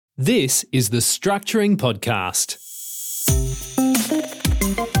This is the Structuring Podcast.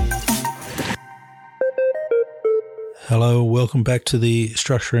 Hello, welcome back to the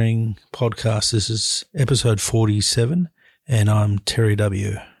Structuring Podcast. This is episode 47, and I'm Terry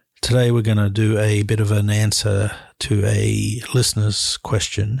W. Today we're going to do a bit of an answer to a listener's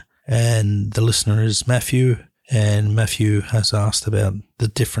question, and the listener is Matthew, and Matthew has asked about the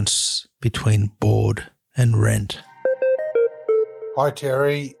difference between board and rent. Hi,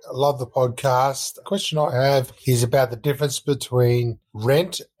 Terry. I love the podcast. The question I have is about the difference between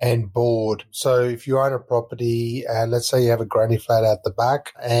rent and board. So if you own a property and let's say you have a granny flat out the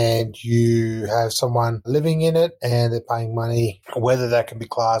back and you have someone living in it and they're paying money, whether that can be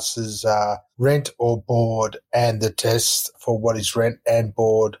classed as rent or board, and the test for what is rent and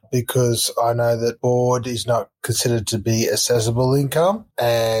board, because I know that board is not considered to be assessable income,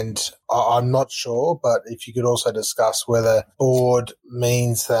 and I'm not sure, but if you could also discuss whether board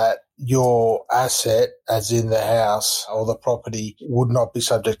means that your asset, as in the house or the property, would not be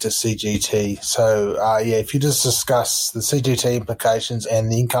subject to CGT. So, if you just discuss the CGT implications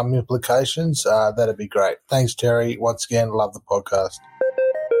and the income implications, that'd be great. Thanks, Terry. Once again, love the podcast.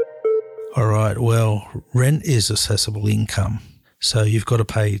 All right, well, rent is assessable income, so you've got to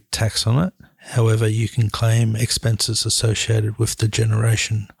pay tax on it. However, you can claim expenses associated with the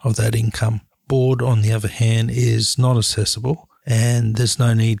generation of that income. Board, on the other hand, is not assessable, and there's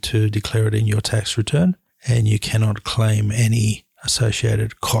no need to declare it in your tax return, and you cannot claim any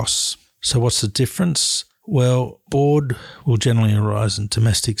associated costs. So what's the difference? Well, board will generally arise in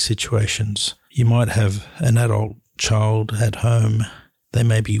domestic situations. You might have an adult child at home. They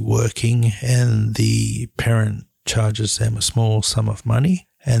may be working and the parent charges them a small sum of money,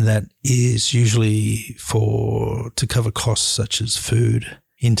 and that is usually to cover costs such as food,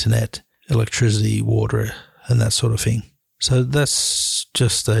 internet, electricity, water, and that sort of thing. So that's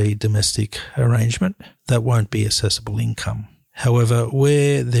just a domestic arrangement. That won't be assessable income. However,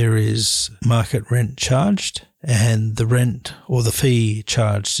 where there is market rent charged and the rent or the fee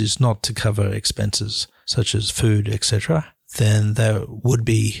charged is not to cover expenses such as food, etc., then that would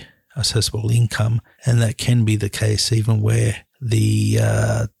be assessable income, and that can be the case even where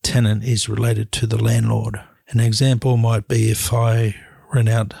the tenant is related to the landlord. An example might be if I rent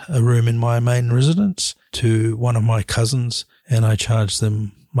out a room in my main residence to one of my cousins and I charge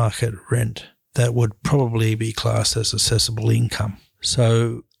them market rent. That would probably be classed as assessable income.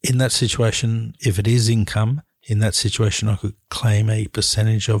 So in that situation, if it is income, in that situation I could claim a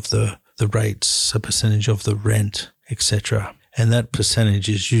percentage of the rates, a percentage of the rent, etc. And that percentage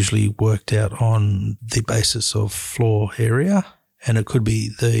is usually worked out on the basis of floor area, and it could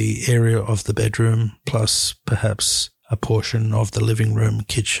be the area of the bedroom plus perhaps a portion of the living room,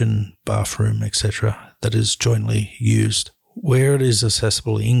 kitchen, bathroom, etc. that is jointly used. Where it is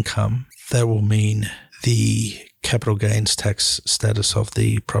assessable income, that will mean the capital gains tax status of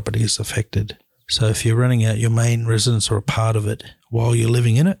the property is affected. So if you're renting out your main residence or a part of it while you're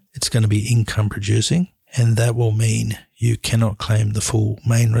living in it, it's going to be income producing, and that will mean you cannot claim the full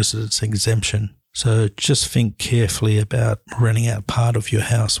main residence exemption. So just think carefully about renting out part of your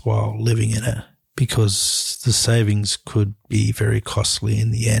house while living in it, because the savings could be very costly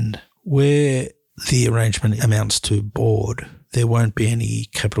in the end. Where the arrangement amounts to board, there won't be any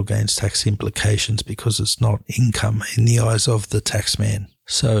capital gains tax implications because it's not income in the eyes of the taxman.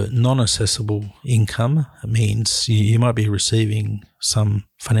 So non-assessable income means you might be receiving some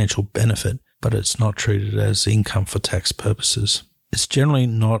financial benefit, but it's not treated as income for tax purposes. It's generally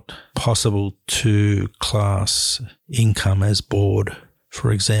not possible to class income as board.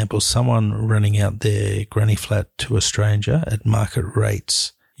 For example, someone renting out their granny flat to a stranger at market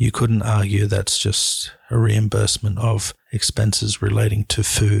rates, you couldn't argue that's just a reimbursement of expenses relating to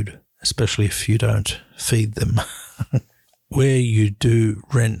food, especially if you don't feed them. Where you do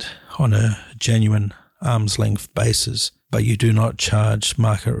rent on a genuine arm's length basis, but you do not charge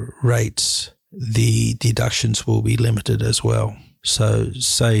market rates, the deductions will be limited as well. So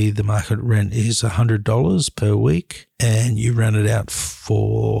say the market rent is $100 per week and you rent it out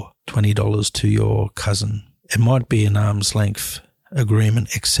for $20 to your cousin. It might be an arm's length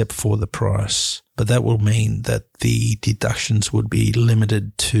agreement except for the price, but that will mean that the deductions would be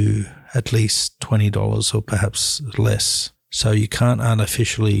limited to at least $20 or perhaps less. So you can't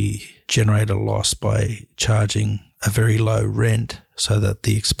artificially generate a loss by charging a very low rent so that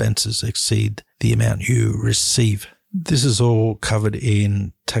the expenses exceed the amount you receive. This is all covered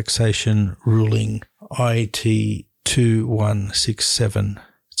in Taxation Ruling IT 2167.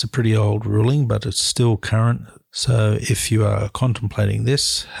 It's a pretty old ruling, but it's still current. So if you are contemplating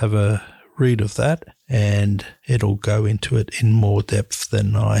this, have a read of that and it'll go into it in more depth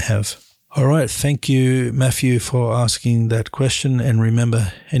than I have. All right. Thank you, Matthew, for asking that question. And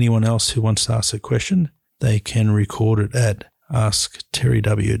remember, anyone else who wants to ask a question, they can record it at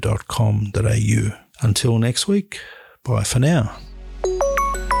askterryw.com.au. Until next week, bye for now.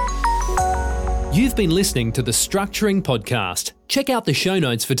 You've been listening to the Structuring Podcast. Check out the show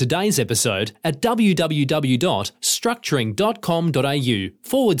notes for today's episode at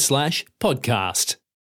www.structuring.com.au/podcast.